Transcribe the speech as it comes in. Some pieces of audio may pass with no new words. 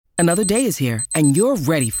Another day is here, and you're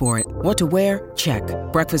ready for it. What to wear? Check.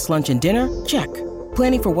 Breakfast, lunch, and dinner? Check.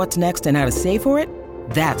 Planning for what's next and how to save for it?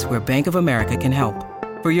 That's where Bank of America can help.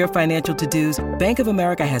 For your financial to-dos, Bank of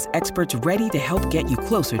America has experts ready to help get you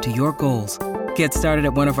closer to your goals. Get started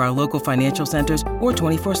at one of our local financial centers or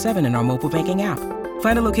 24/7 in our mobile banking app.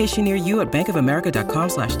 Find a location near you at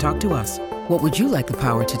bankofamerica.com/talktous. What would you like the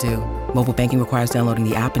power to do? Mobile banking requires downloading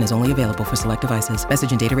the app and is only available for select devices.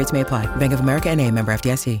 Message and data rates may apply. Bank of America N.A., member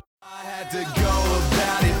FDIC. I had to go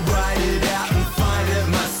about it, write it out and find it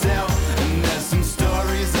myself. And there's some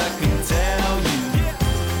stories I can tell you.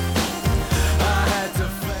 I had to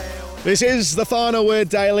fail. This is the Final Word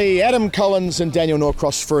Daily. Adam Collins and Daniel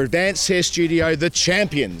Norcross for Advanced Hair Studio, the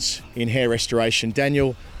champions in hair restoration.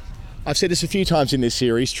 Daniel, I've said this a few times in this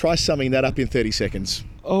series. Try summing that up in 30 seconds.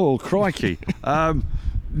 Oh, crikey.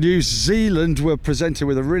 New Zealand were presented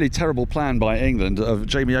with a really terrible plan by England of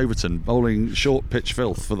Jamie Overton bowling short pitch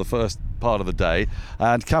filth for the first part of the day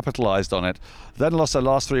and capitalised on it. Then lost their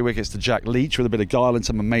last 3 wickets to Jack Leach with a bit of guile and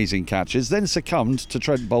some amazing catches. Then succumbed to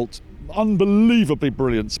Trent Bolt's unbelievably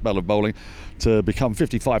brilliant spell of bowling to become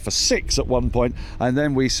 55 for 6 at one point. And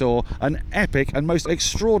then we saw an epic and most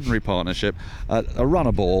extraordinary partnership at a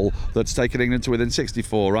runner ball that's taken England to within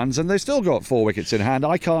 64 runs, and they've still got 4 wickets in hand.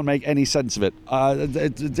 I can't make any sense of it.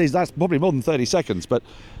 That's probably more than 30 seconds, but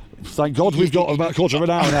thank God we've got about a quarter of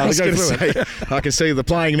an hour now to go through it. I can see the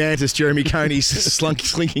playing mantis, Jeremy Coney,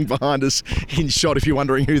 slinking behind us in shot, if you're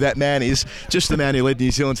wondering who that man is. Just the man who led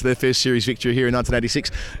New Zealand to their first series victory here in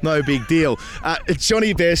 1986. No big deal.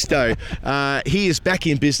 Johnny Bairstow, he is back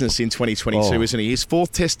in business in 2022, isn't he? His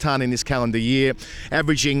 4th Test ton in this calendar year,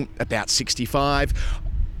 averaging about 65.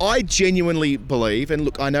 I genuinely believe, and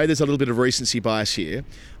look, I know there's a little bit of recency bias here,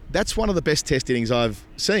 that's one of the best Test innings I've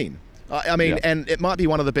seen. I mean, and it might be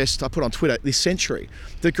one of the best I put on Twitter this century.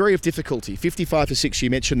 Degree of difficulty, 55 for 6, you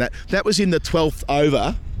mentioned that. That was in the 12th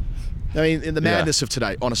over. I mean, in the madness of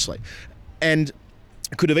today, honestly. And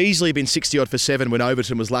it could have easily been 60-odd for 7 when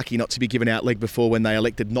Overton was lucky not to be given out leg before when they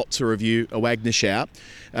elected not to review a Wagner shout.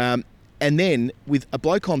 And then with a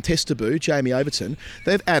bloke on Test debut, Jamie Overton,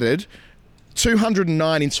 they've added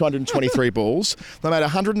 209 in 223 balls. They made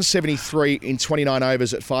 173 in 29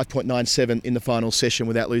 overs at 5.97 in the final session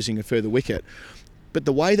without losing a further wicket. But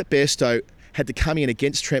the way that Bairstow had to come in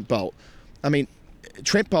against Trent Bolt, I mean,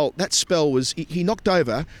 Trent Bolt, that spell was, he knocked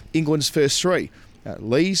over England's first 3.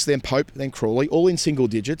 Lees, then Pope, then Crawley, all in single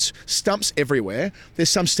digits, stumps everywhere. There's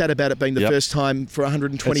some stat about it being the first time for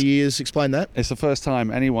 120 years. Explain that. It's the first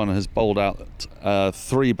time anyone has bowled out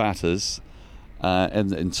 3 batters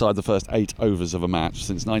inside the first 8 overs of a match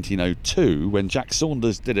since 1902, when Jack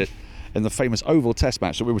Saunders did it in the famous Oval Test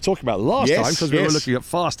match that we were talking about last time, because we were looking at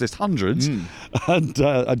fastest hundreds. And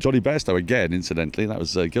Johnny Bairstow again, incidentally, that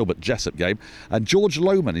was Gilbert Jessup game. And George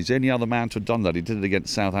Lohmann is the only other man to have done that. He did it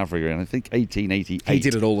against South Africa in, I think, 1888. He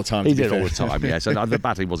did it all the time. He did it all the time, yes. And the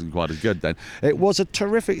batting wasn't quite as good then. It was a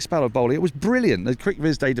terrific spell of bowling. It was brilliant. The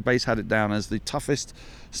CricViz database had it down as the toughest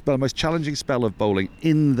spell, most challenging spell of bowling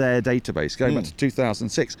in their database, going back to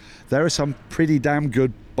 2006. There are some pretty damn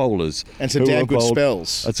good bowlers and some damn good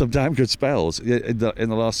spells. And some damn good spells in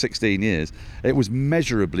the last 16 years. It was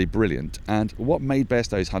measurably brilliant. And what made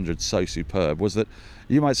Bairstow's 100 so superb was that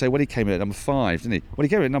you might say, well, he came in at number 5, didn't he? Well, he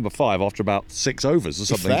came in at number 5 after about 6 overs or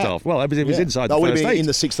something daft. Well, it was inside the first 8. In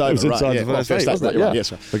the 6th over, it was inside the first 8, wasn't it? Right,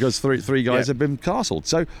 yes, because three guys had been castled.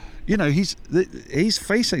 So, you know, he's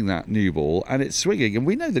facing that new ball and it's swinging. And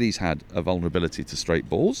we know that he's had a vulnerability to straight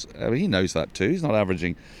balls. I mean, he knows that too. He's not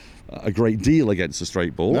averaging a great deal against the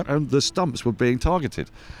straight ball, and the stumps were being targeted.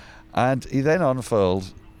 And he then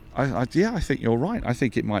unfurled. I think you're right. I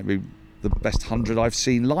think it might be the best 100 I've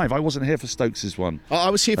seen live. I wasn't here for Stokes' one.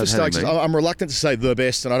 I was here for Stokes'. I'm reluctant to say the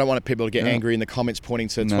best, and I don't want people to get angry in the comments pointing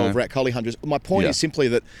to 12 Rat Collie hundreds. My point is simply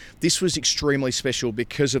that this was extremely special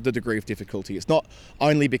because of the degree of difficulty. It's not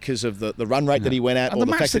only because of the run rate that he went at, or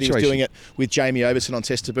the fact that he was doing it with Jamie Overton on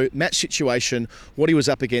Test debut. Match situation, what he was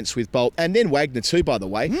up against with Bolt, and then Wagner too, by the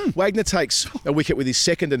way. Wagner takes a wicket with his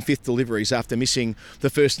 2nd and 5th deliveries after missing the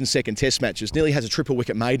 1st and 2nd Test matches. Nearly has a triple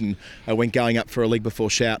wicket maiden when going up for a leg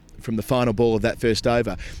before shout from the final ball of that first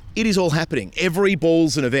over. It is all happening. Every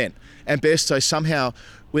ball's an event. And Bairstow somehow,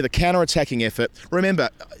 with a counter-attacking effort, remember,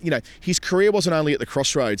 you know, his career wasn't only at the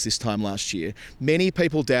crossroads this time last year. Many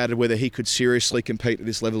people doubted whether he could seriously compete at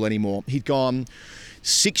this level anymore. He'd gone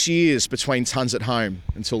 6 years between tons at home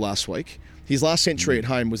until last week. His last century at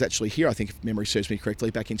home was actually here, I think, if memory serves me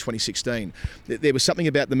correctly, back in 2016. There was something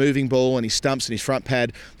about the moving ball and his stumps and his front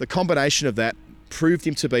pad. The combination of that proved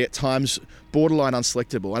him to be at times borderline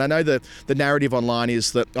unselectable. And I know the narrative online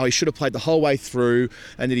is that he should have played the whole way through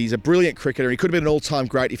and that he's a brilliant cricketer. He could have been an all-time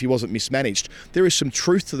great if he wasn't mismanaged. There is some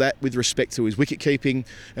truth to that with respect to his wicket-keeping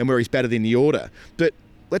and where he's batted in the order. But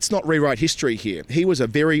let's not rewrite history here. He was a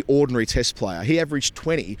very ordinary Test player. He averaged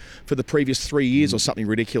 20 for the previous 3 years or something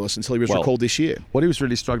ridiculous until he was recalled this year. What he was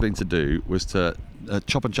really struggling to do was to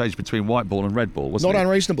chop and change between white ball and red ball, wasn't Not he?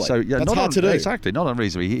 unreasonably. So, yeah, That's hard to do. Exactly, not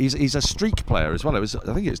unreasonably. He's a streak player as well. I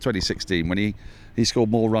think it was 2016 when he scored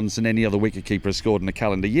more runs than any other wicketkeeper has scored in a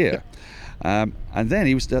calendar year. And then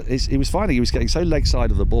he was finding he was getting so leg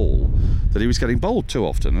side of the ball that he was getting bowled too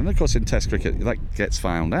often. And of course, in Test cricket, that gets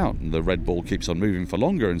found out, and the red ball keeps on moving for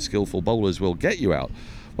longer, and skillful bowlers will get you out.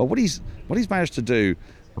 Well, what he's managed to do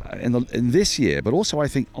in this year, but also I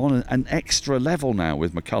think on an extra level now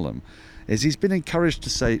with McCullum, is he's been encouraged to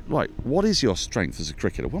say, right, what is your strength as a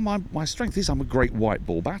cricketer? Well, my strength is I'm a great white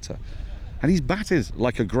ball batter. And he's batted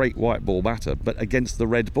like a great white ball batter, but against the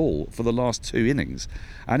red ball for the last 2 innings.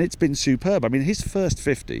 And it's been superb. I mean, his first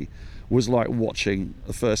 50 was like watching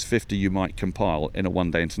the first 50 you might compile in a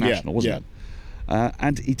one-day international, wasn't it?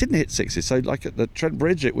 And he didn't hit sixes. So like at the Trent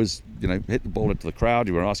Bridge, it was, hit the ball into the crowd.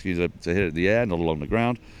 You were asking you to hit it in the air, not along the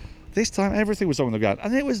ground. This time, everything was on the ground.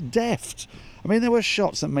 And it was deft. I mean, there were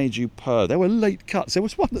shots that made you purr. There were late cuts. There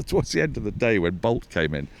was one towards the end of the day when Bolt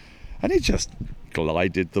came in. And he just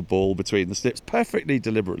glided the ball between the slips perfectly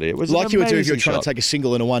deliberately. It was like you would do if you were shot. trying to take a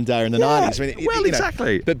single in a one-day in the 90s. I mean,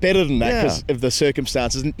 exactly. But better than that because of the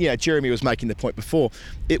circumstances. And Jeremy was making the point before.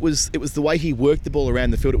 It was the way he worked the ball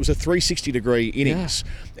around the field. It was a 360-degree innings.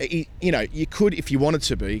 Yeah. You could, if you wanted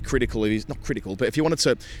to be critical, not critical, but if you wanted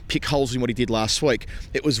to pick holes in what he did last week,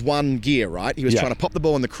 it was one gear, right? He was trying to pop the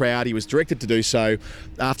ball in the crowd. He was directed to do so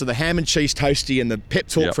after the ham and cheese toasty and the pep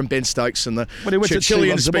talk from Ben Stokes and the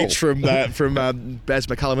Churchillian speech from Baz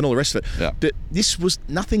McCullum and all the rest of it. Yeah. But this was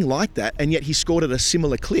nothing like that, and yet he scored at a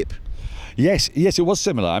similar clip. Yes, it was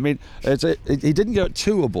similar. I mean, he didn't go at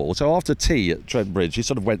 2 a ball. So after tea at Trent Bridge, he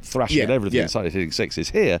sort of went thrashing at everything and started hitting sixes.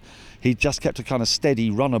 Here, he just kept a kind of steady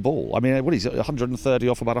run of ball. I mean, what is it, 130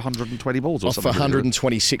 off about 120 balls or off something? Off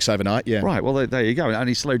 126 overnight, yeah. Right, well, there you go. And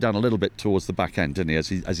he slowed down a little bit towards the back end, didn't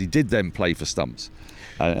he, as he did then play for stumps.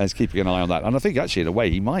 As keeping an eye on that. And I think actually in a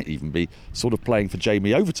way he might even be sort of playing for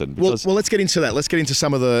Jamie Overton. Because well, let's get into that. Let's get into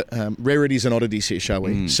some of the rarities and oddities here, shall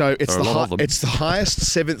we? So it's the highest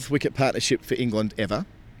 7th wicket partnership for England ever.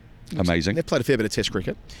 Amazing. They've played a fair bit of Test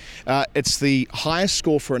cricket. It's the highest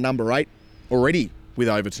score for a number 8 already with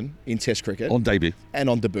Overton in Test cricket. On debut. And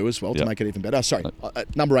on debut as well, to make it even better.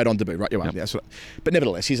 Number 8 on debut, right? You're right. Yeah, but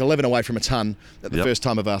nevertheless, he's 11 away from a ton at the first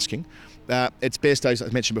time of asking. It's best days, as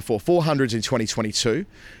I mentioned before, 400s in 2022.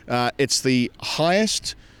 It's the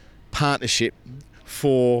highest partnership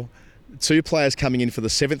for 2 players coming in for the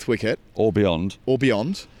 7th wicket. Or beyond.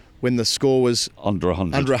 When the score was under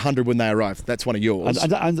 100. Under 100 when they arrived. That's one of yours.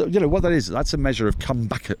 And you know what that is? That's a measure of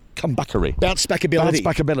comebackery. Bounce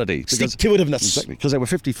backability. Stick-to-itiveness. Exactly, because they were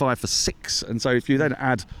 55 for 6. And so if you then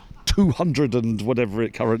add 200 and whatever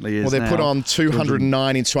it currently is. Well, they put on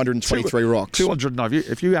 209 in 223 rocks. 209.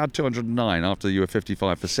 If you add 209 after you were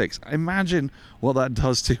 55 for 6, imagine what that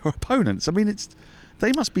does to your opponents. I mean,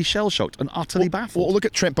 they must be shell-shocked and utterly baffled. Well, look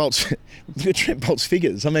at Trent Bolt's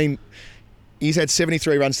figures. I mean, he's had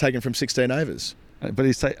 73 runs taken from 16 overs. But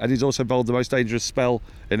he's also bowled the most dangerous spell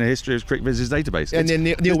in the history of CricViz's database. And then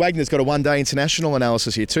Neil Wagner's got a one-day international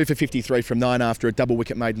analysis here. 2 for 53 from 9 after a double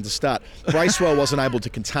wicket maiden to start. Bracewell wasn't able to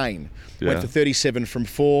contain. Went for 37 from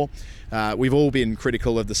 4. We've all been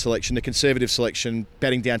critical of the selection, the conservative selection,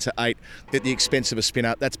 batting down to 8 at the expense of a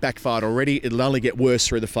spinner. That's backfired already. It'll only get worse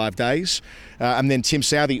through the 5 days. And then Tim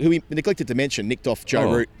Southey, who we neglected to mention, nicked off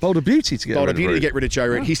Joe Root. Bowled a beauty to get rid of Joe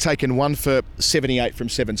Root. He's taken 1 for 78 from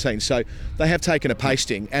 17. So they have taken a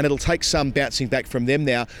pasting, and it'll take some bouncing back from them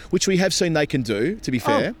now, which we have seen they can do, to be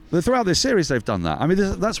fair. Throughout this series they've done that. I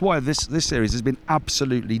mean, that's why this series has been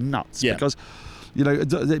absolutely nuts. Yeah. Because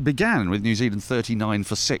it began with New Zealand 39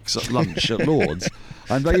 for 6 at lunch at Lords.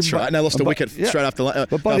 And that's right, and they lost a wicket straight after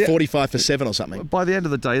 45 for 7 or something. By the end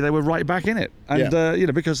of the day, they were right back in it.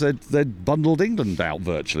 And, because they'd bundled England out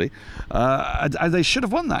virtually. And they should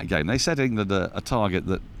have won that game. They set England a target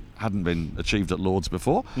that hadn't been achieved at Lords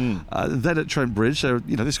before. Then at Trent Bridge,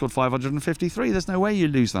 they scored 553. There's no way you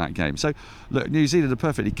lose that game. So, look, New Zealand are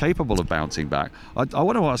perfectly capable of bouncing back. I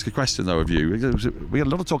want to ask a question, though, of you. We had a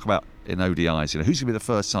lot of talk about in ODIs, who's going to be the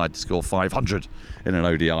first side to score 500 in an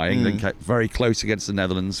ODI. England kept very close against the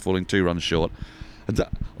Netherlands, falling 2 runs short. And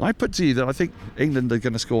I put to you that I think England are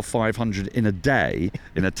going to score 500 in a day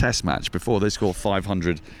in a Test match before they score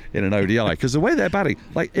 500 in an ODI. Because the way they're batting,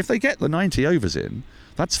 like if they get the 90 overs in,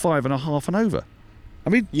 that's 5.5 and over. I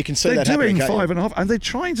mean, You can see they're that happening, doing can't you? 5.5, and they're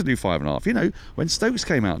trying to do 5.5. You know, when Stokes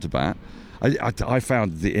came out to bat, I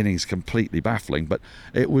found the innings completely baffling, but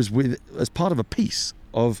it was as part of a piece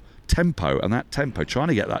of tempo, and that tempo, trying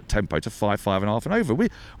to get that tempo to 5.5 and over. We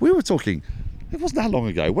were talking. It wasn't that long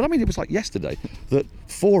ago. Well, I mean, it was like yesterday that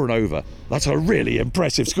 4 and over. That's a really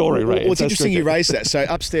impressive scoring rate. Well, it's interesting you raised that. So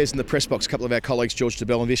upstairs in the press box, a couple of our colleagues, George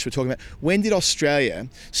DeBell and Vish, were talking about when did Australia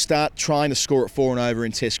start trying to score at 4 and over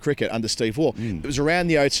in Test cricket under Steve Waugh? It was around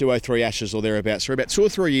the 02-03 Ashes or thereabouts. For about 2 or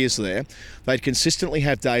 3 years there, they'd consistently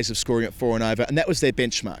have days of scoring at 4 and over, and that was their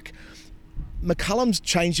benchmark. McCullum's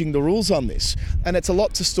changing the rules on this, and it's a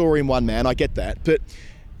lot to store in one man. I get that, but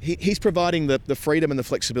he's providing the freedom and the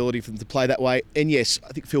flexibility for them to play that way. And yes,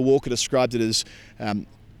 I think Phil Walker described it as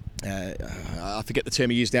I forget the term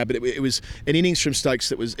he used now, but it was an innings from Stokes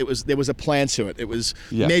that there was a plan to it. It was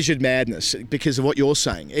measured madness because of what you're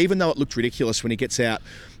saying. Even though it looked ridiculous when he gets out,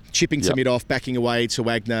 chipping to mid-off, backing away to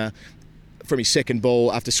Wagner from his second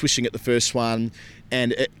ball after swishing at the first one,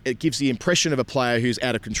 and it gives the impression of a player who's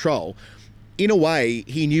out of control. In a way,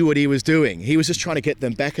 he knew what he was doing. He was just trying to get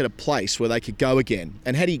them back at a place where they could go again.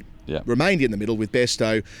 And had he remained in the middle with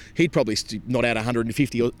Bairstow, he'd probably not out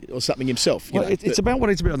 150 or something himself. Well, it's about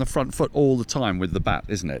wanting to be on the front foot all the time with the bat,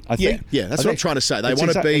 isn't it? I think, that's what I'm trying to say. They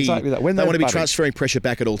want to be exactly that. When they want to be batting, transferring pressure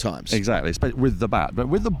back at all times. Exactly, with the bat. But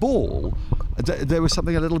with the ball, there was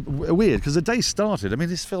something a little weird because the day started. I mean,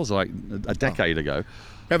 this feels like a decade ago.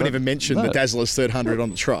 Haven't even mentioned the Dazzler's 300 on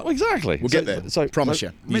the trot. Well, exactly. We'll get there. So promise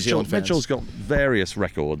you. New Zealand fans. Mitchell's got various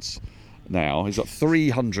records now. He's got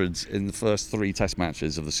 300s in the first 3 Test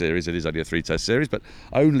matches of the series. It is only a 3-test series, but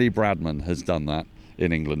only Bradman has done that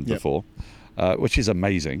in England before, which is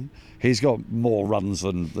amazing. He's got more runs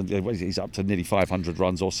than he's up to nearly 500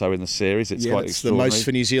 runs or so in the series. It's quite extraordinary. The most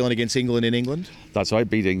for New Zealand against England in England. That's right,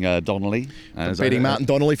 beating Donnelly. Beating Martin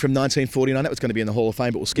Donnelly from 1949. That was going to be in the Hall of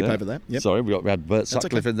Fame, but we'll skip over that. Yep. Sorry, we had Bert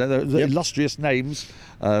Sutcliffe in there. The illustrious names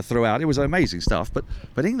throughout. It was amazing stuff.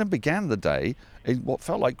 But England began the day in what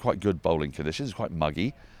felt like quite good bowling conditions, quite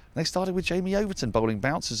muggy. They started with Jamie Overton bowling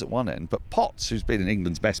bouncers at one end, but Potts, who's been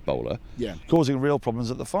England's best bowler, causing real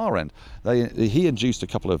problems at the far end. He induced a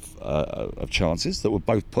couple of chances that were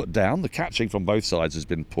both put down. The catching from both sides has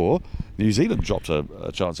been poor. New Zealand dropped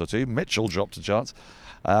a chance or two. Mitchell dropped a chance.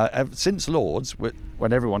 Since Lords,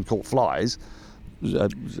 when everyone caught flies,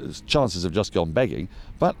 chances have just gone begging.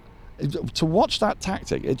 But to watch that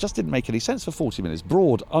tactic, it just didn't make any sense for 40 minutes.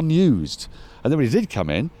 Broad, unused. And then when he did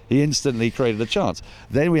come in, he instantly created a chance.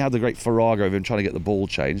 Then we had the great farrago of him trying to get the ball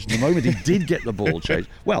changed. And the moment he did get the ball changed,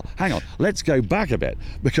 well, hang on, let's go back a bit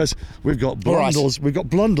because we've got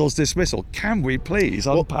Blundell's dismissal. Can we please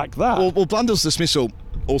unpack that? Well, Blundell's dismissal,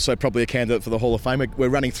 also probably a candidate for the Hall of Fame. We're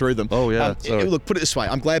running through them. Oh, yeah. Look, put it this way.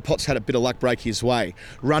 I'm glad Potts had a bit of luck break his way.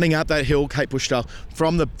 Running up that hill, Cape Bushta,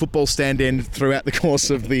 from the football stand end throughout the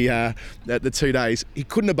course of the 2 days, he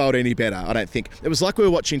couldn't have bowled any better, I don't think. It was like we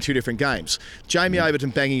were watching 2 different games. Jamie Overton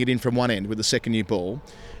banging it in from one end with the second new ball,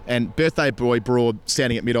 and birthday boy Broad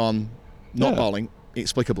standing at mid-on, not bowling,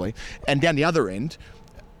 inexplicably. And down the other end,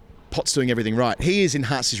 Potts doing everything right. He has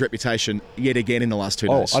enhanced his reputation yet again in the last 2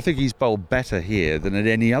 days. I think he's bowled better here than at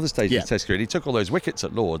any other stage of his Test career. He took all those wickets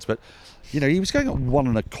at Lords, but he was going at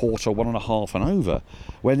 1.25, 1.5 and over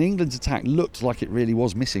when England's attack looked like it really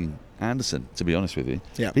was missing Anderson, to be honest with you.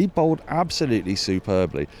 Yeah. He bowled absolutely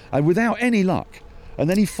superbly and without any luck. And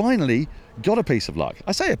then he finally got a piece of luck.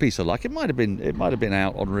 I say a piece of luck. It might have been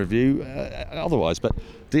out on review otherwise, but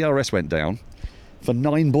DRS went down for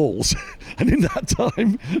 9 balls, and in that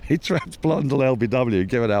time he trapped Blundell LBW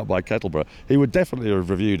given out by Kettleborough. He would definitely have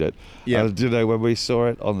reviewed it. Yeah. When we saw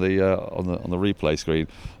it on the replay screen,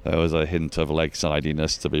 there was a hint of leg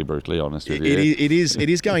sidiness, to be brutally honest with you. It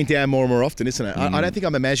is going down more and more often, isn't it? I don't think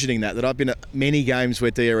I'm imagining that I've been at many games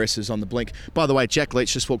where DRS is on the blink. By the way, Jack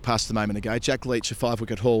Leach just walked past a moment ago. Jack Leach, a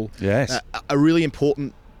 5-wicket haul. Yes. A really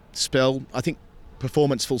important spell. I think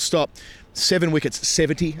performance full stop. 7 wickets,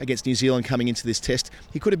 70 against New Zealand coming into this test.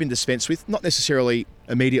 He could have been dispensed with, not necessarily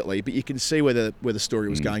immediately, but you can see where the story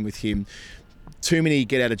was going with him. Too many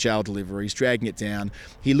get out of jail deliveries, dragging it down.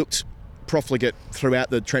 He looked profligate throughout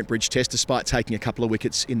the Trent Bridge test despite taking a couple of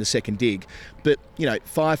wickets in the second dig. But,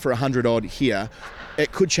 5 for 100 odd here,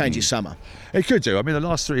 it could change his summer. It could do. I mean, the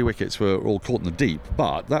last 3 wickets were all caught in the deep,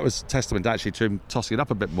 but that was testament actually to him tossing it up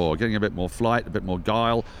a bit more, getting a bit more flight, a bit more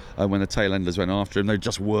guile. When the tail enders went after him, they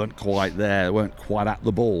just weren't quite there, they weren't quite at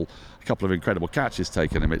the ball. A couple of incredible catches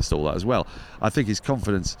taken amidst all that as well. I think his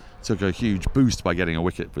confidence took a huge boost by getting a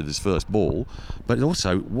wicket with his first ball, but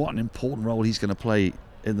also what an important role he's going to play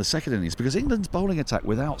in the second innings, because England's bowling attack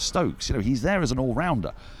without Stokes, he's there as an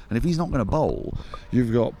all-rounder, and if he's not going to bowl,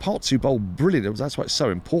 you've got Potts who bowled brilliant. That's why it's so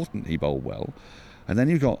important he bowled well. And then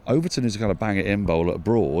you've got Overton who's going to bang it in bowl at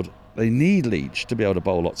Broad. They need Leach to be able to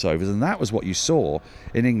bowl lots of overs, and that was what you saw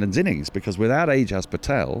in England's innings, because without Ajaz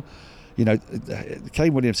Patel,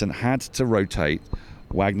 Kane Williamson had to rotate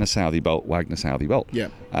Wagner Southey bolt. Yeah.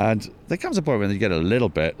 And there comes a point when you get a little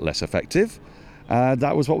bit less effective, and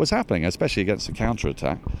that was what was happening, especially against the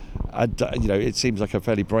counter-attack. And, it seems like a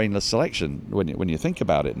fairly brainless selection when you think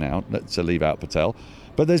about it now, to leave out Patel.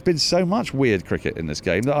 But there's been so much weird cricket in this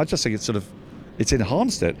game that I just think it's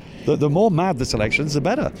enhanced it. The more mad the selections, the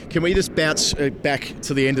better. Can we just bounce back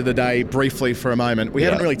to the end of the day briefly for a moment? We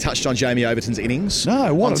haven't really touched on Jamie Overton's innings.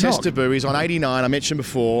 No, what on Test debut, he's on 89. I mentioned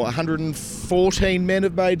before, 114 men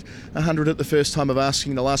have made 100 at the first time of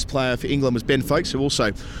asking. The last player for England was Ben Foakes, who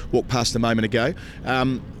also walked past a moment ago.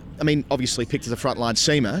 Obviously picked as a frontline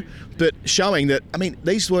seamer, but showing that,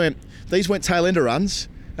 these weren't tail ender runs.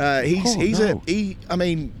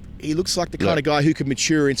 He looks like the kind of guy who could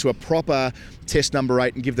mature into a proper Test number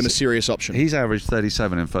 8 and give them a serious option. He's averaged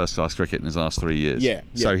 37 in first-class cricket in his last 3 years. Yeah.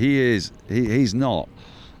 So he's not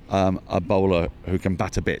a bowler who can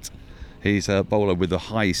bat a bit. He's a bowler with a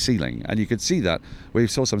high ceiling, and you could see that. We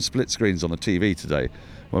saw some split screens on the TV today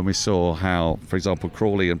when we saw how, for example,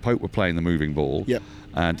 Crawley and Pope were playing the moving ball. Yep.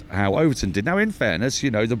 And how Overton did. Now, in fairness,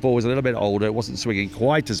 the ball was a little bit older. It wasn't swinging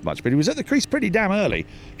quite as much, but he was at the crease pretty damn early,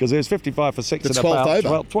 because it was 55 for 6 the and 12th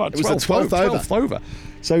about over. It was the 12th over.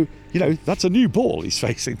 So, that's a new ball he's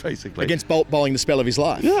facing, basically. Against bowling the spell of his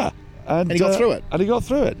life. Yeah. And he got through it. And he got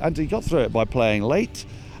through it by playing late,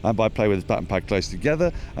 and by playing with his bat and pad close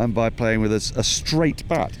together, and by playing with a straight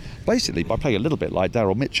bat. Basically, by playing a little bit like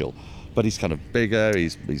Daryl Mitchell. But he's kind of bigger,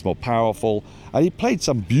 he's more powerful, and he played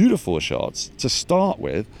some beautiful shots to start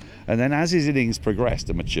with, and then as his innings progressed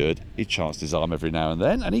and matured, he chanced his arm every now and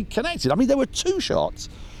then, and he connected. There were 2 shots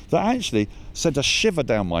that actually sent a shiver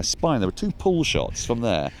down my spine. There were 2 pull shots from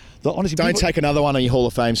there that honestly... Don't take another one on your Hall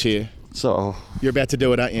of Fames here. So you're about to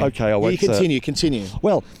do it, aren't you? Okay, I won't. Continue.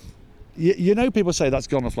 Well, people say that's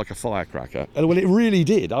gone off like a firecracker, and well, it really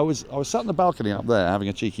did. I was sat on the balcony up there having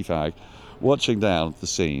a cheeky fag, watching down the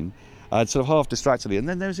scene, and sort of half distractedly, and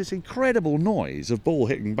then there was this incredible noise of ball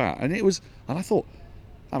hitting bat, and I thought,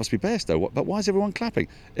 that must be Bairstow, but why is everyone clapping?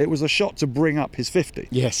 It was a shot to bring up his 50.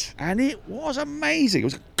 Yes. And it was amazing. It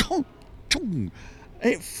was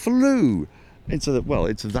it flew into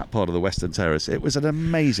that part of the Western Terrace. It was an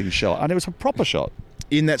amazing shot, and it was a proper shot.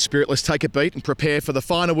 In that spirit, let's take a beat and prepare for the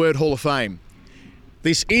Final Word Hall of Fame.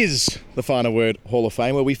 This is the Final Word Hall of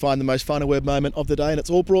Fame, where we find the most final word moment of the day, and it's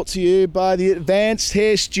all brought to you by the Advanced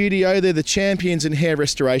Hair Studio. They're the champions in hair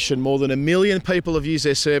restoration. More than 1 million people have used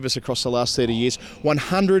their service across the last 30 years.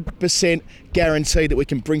 100% guaranteed that we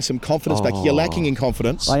can bring some confidence back. You're lacking in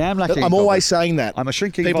confidence. I am lacking in I'm always confidence. saying that. I'm a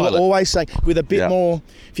shrinking People violet. are always saying, with a bit more,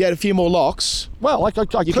 if you had a few more locks, well, I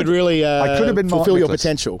could really I could have been fulfill Mark your Nicholas.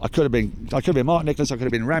 potential. I could have been Mark Nicholas. I could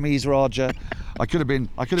have been Ramiz Raja. I could have been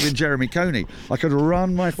Jeremy Coney. I could have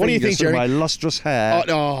run my What do you fingers think, through Jeremy? my lustrous hair.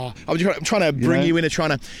 I'm trying to bring you in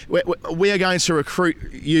and we are going to recruit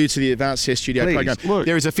you to the Advanced Hair Studio Please, program. look.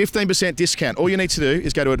 There is a 15% discount. All you need to do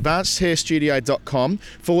is go to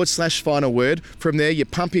advancedhairstudio.com/final word. From there, you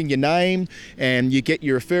pump in your name and you get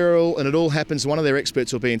your referral, and it all happens. One of their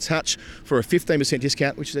experts will be in touch for a 15%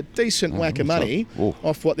 discount, which is a decent whack of money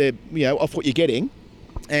off what you're getting.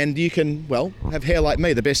 And you can, have hair like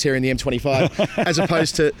me, the best hair in the M25, as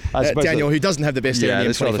opposed to Daniel, who doesn't have the best hair in the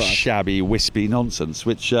this M25. rather shabby, wispy nonsense,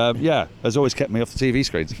 which, has always kept me off the TV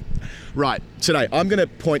screens. Right, today I'm going to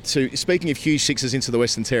point to, speaking of huge sixes into the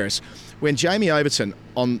Western Terrace, when Jamie Overton,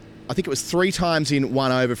 I think it was 3 times in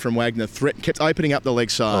 1 over from Wagner, kept opening up the leg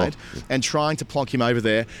side and trying to plonk him over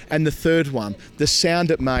there. And the third one, the sound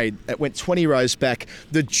it made, it went 20 rows back,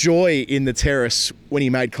 the joy in the terrace when he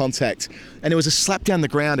made contact. And it was a slap down the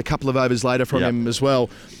ground a couple of overs later from him as well.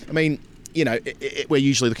 I mean, we're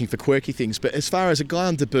usually looking for quirky things, but as far as a guy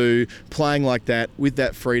on debut playing like that with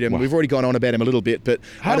that freedom, we've already gone on about him a little bit, but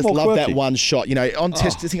I just love that one shot. On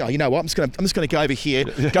test, to think, you know what, I'm just going to go over here,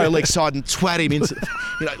 go leg side and twat him into.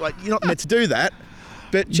 You're not meant to do that.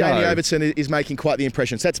 But Jamie Overton is making quite the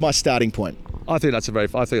impression. So that's my starting point. I think that's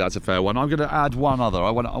a fair one. I'm going to add one other. I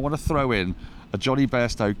want to throw in a Johnny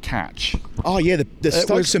Bairstow catch. Oh yeah, the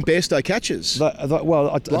Stokes and Bairstow catches. The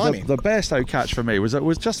Bairstow catch for me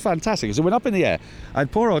was just fantastic. Because it went up in the air, and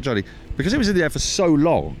poor old Johnny, because it was in the air for so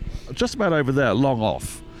long, just about over there, long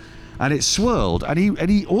off, and it swirled, and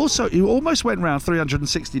he almost went around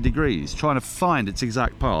 360 degrees trying to find its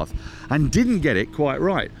exact path, and didn't get it quite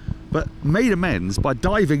right. but made amends by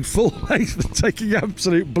diving full length and taking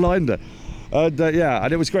absolute blinder. And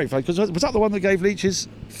and it was great fun. Because was that the one that gave Leach his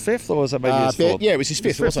 5th, or was that maybe his 4th? Yeah, it was his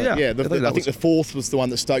 5th, wasn't it? Yeah, I think the 4th was the one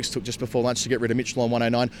that Stokes took just before lunch to get rid of Mitchell on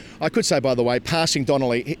 109. I could say, by the way, passing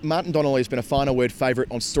Donnelly, Martin Donnelly has been a final word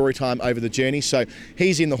favourite on story time over the journey, so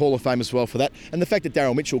he's in the Hall of Fame as well for that. And the fact that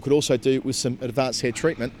Daryl Mitchell could also do with some advanced hair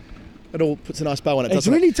treatment, it all puts a nice bow on it,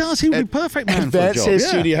 doesn't it? It really does. He would be perfect man for the job.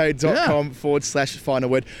 AdvanceHairStudio.com/final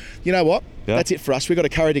word. You know what? Yeah. That's it for us. We've got a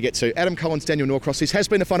curry to get to. Adam Collins, Daniel Norcross. This has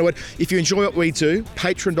been The Final Word. If you enjoy what we do,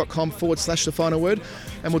 patreon.com/The Final Word.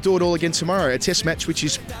 And we'll do it all again tomorrow. A test match which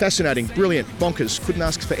is fascinating, brilliant, bonkers. Couldn't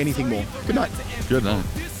ask for anything more. Good night. Good night.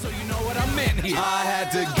 I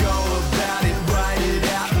had to go about it.